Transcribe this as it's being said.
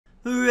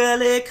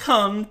Relic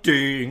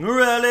hunting,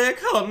 relic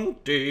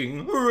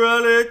hunting,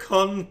 relic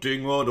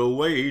hunting, what a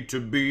way to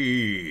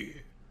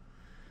be.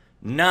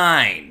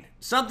 9.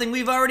 Something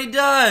we've already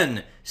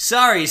done.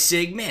 Sorry,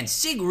 Sig. Man,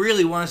 Sig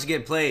really wants to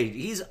get played.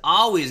 He's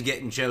always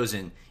getting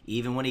chosen,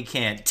 even when he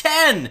can't.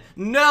 10.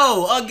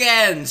 No,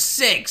 again.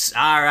 6.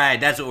 All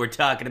right, that's what we're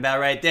talking about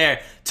right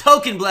there.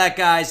 Token black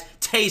guys,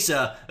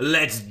 Teysa,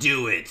 let's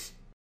do it.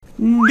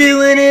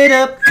 Doing it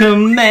up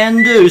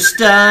commander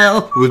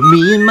style with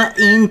me and my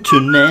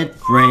internet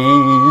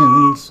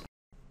friends.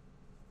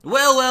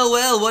 Well, well,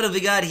 well, what have we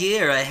got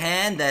here? A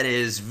hand that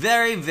is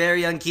very,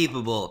 very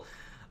unkeepable.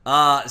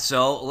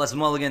 So let's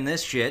mulligan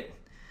this shit.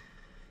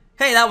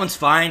 Hey, that one's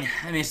fine.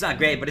 I mean, it's not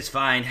great, but it's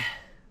fine.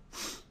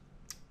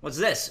 What's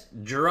this?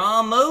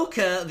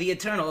 Dromoka the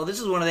Eternal. Oh, this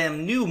is one of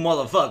them new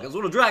motherfuckers.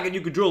 What a dragon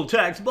you control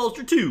attacks,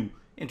 bolster 2.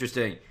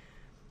 Interesting.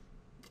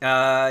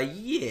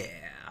 Yeah.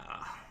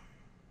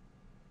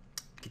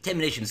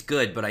 Contamination's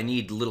good, but I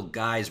need little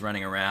guys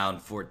running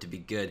around for it to be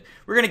good.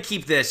 We're gonna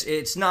keep this.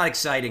 It's not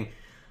exciting,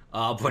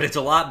 but it's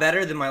a lot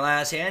better than my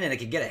last hand, and it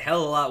could get a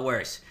hell of a lot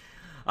worse.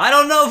 I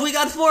don't know if we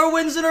got 4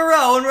 wins in a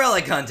row in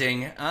relic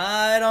hunting.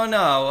 I don't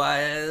know.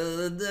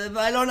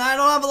 I don't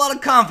have a lot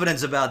of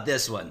confidence about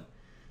this one.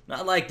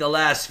 Not like the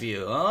last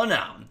few. Oh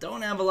no,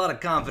 don't have a lot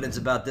of confidence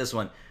about this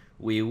one.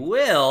 We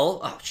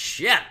will. Oh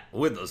shit!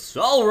 With the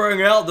Sol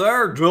Ring out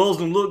there,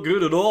 doesn't look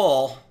good at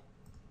all.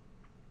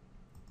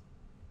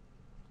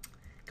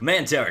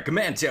 Command tower,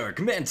 command tower,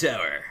 command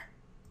tower.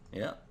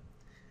 Yeah.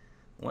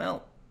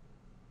 Well,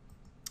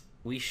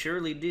 we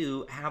surely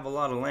do have a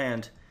lot of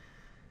land.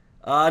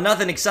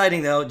 Nothing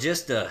exciting though,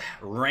 just a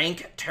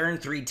rank turn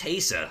 3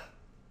 Teysa.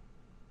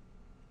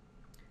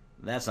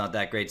 That's not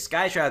that great.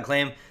 Sky Shroud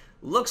claim.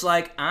 Looks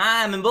like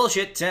I'm in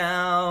bullshit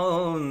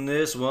town.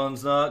 This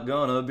one's not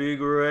gonna be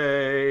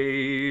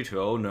great.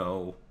 Oh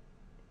no.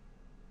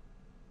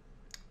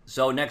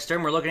 So next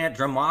turn we're looking at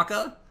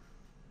Dromoka.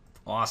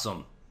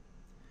 Awesome.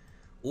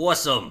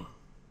 Awesome.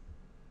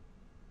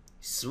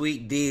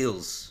 Sweet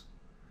deals.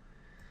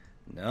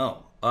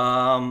 No.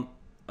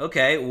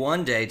 Okay,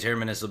 one day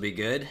Terminus will be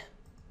good.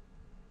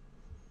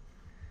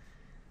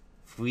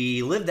 If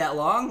we live that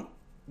long,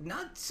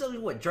 not so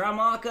what,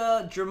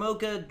 Dromoka,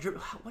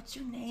 what's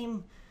your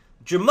name?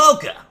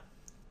 Dromoka.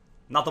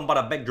 Nothing but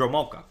a big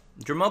Dromoka.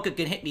 Dromoka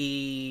can hit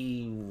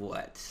me,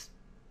 what?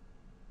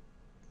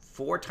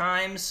 4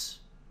 times?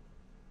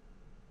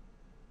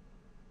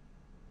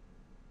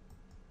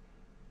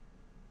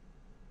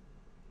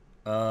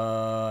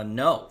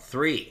 No,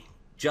 3.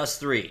 Just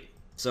 3.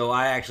 So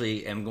I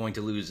actually am going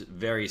to lose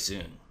very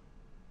soon.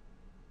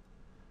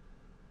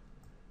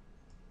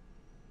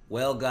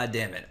 Well,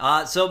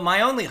 goddammit. So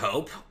my only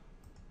hope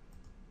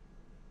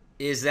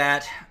is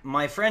that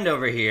my friend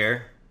over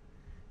here,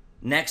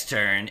 next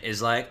turn,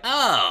 is like,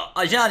 oh,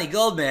 Ajani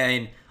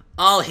Goldman,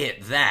 I'll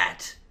hit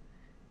that.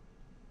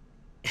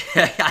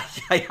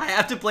 I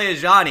have to play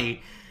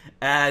Ajani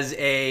as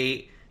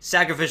a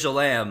sacrificial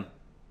lamb,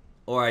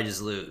 or I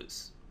just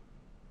lose.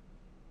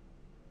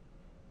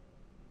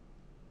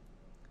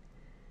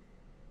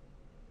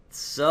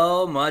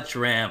 So much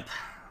ramp.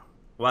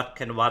 What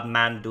can one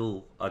man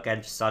do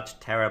against such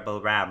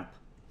terrible ramp?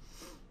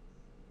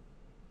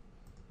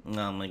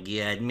 Oh my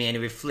god, Mana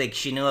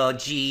Reflection, oh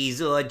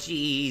jeez, oh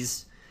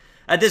jeez.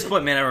 At this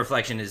point, Mana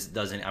Reflection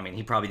doesn't, I mean,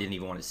 he probably didn't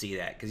even want to see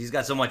that, because he's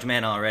got so much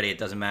mana already, it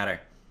doesn't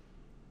matter.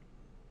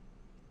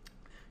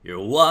 You're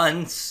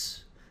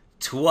once,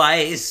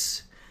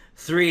 twice,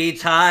 3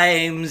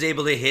 times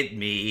able to hit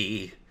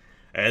me,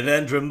 and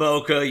then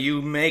Dromoka,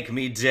 you make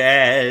me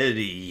dead,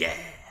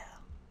 yeah.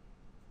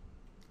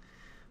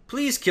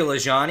 Please kill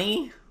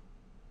Ajani.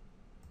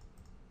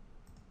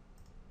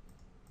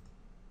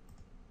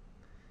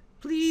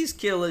 Please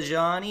kill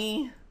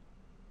Ajani.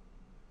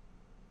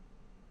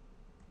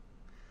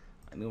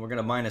 I mean, we're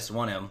gonna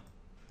 -1 him.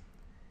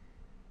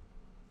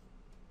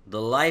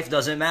 The life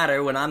doesn't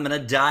matter when I'm gonna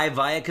die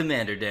via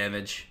commander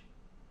damage.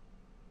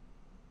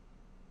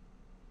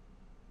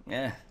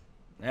 Yeah,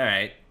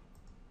 alright.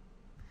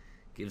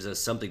 Gives us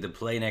something to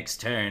play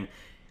next turn.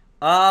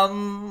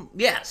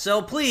 Yeah,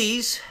 so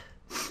please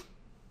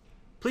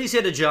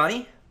hit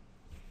Ajani,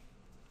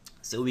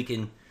 so we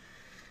can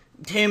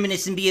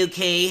Terminus and be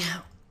okay.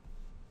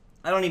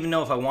 I don't even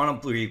know if I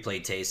want to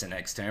replay Teysa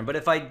next turn, but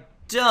if I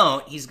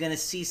don't, he's gonna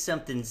see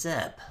something's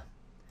up.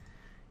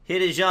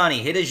 Hit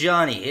Ajani, hit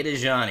Ajani, hit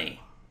Ajani.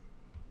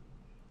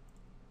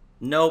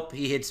 Nope,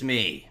 he hits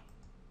me.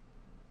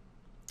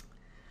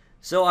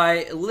 So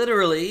I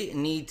literally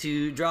need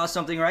to draw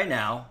something right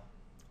now,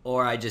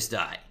 or I just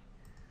die.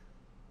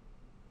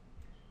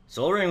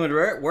 Sol Ring would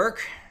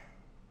work.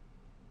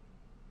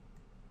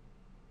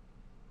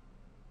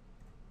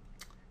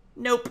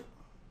 Nope.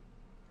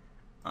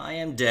 I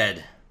am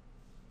dead.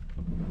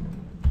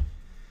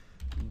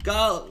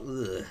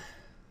 Golly.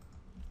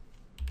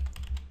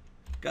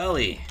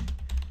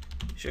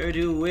 Sure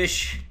do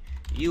wish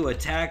you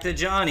attacked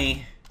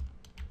Ajani.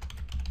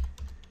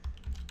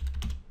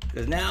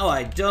 Because now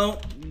I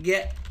don't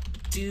get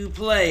to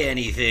play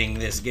anything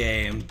this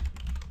game.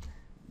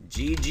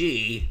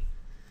 GG.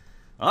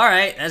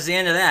 Alright, that's the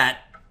end of that.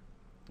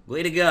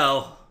 Way to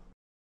go.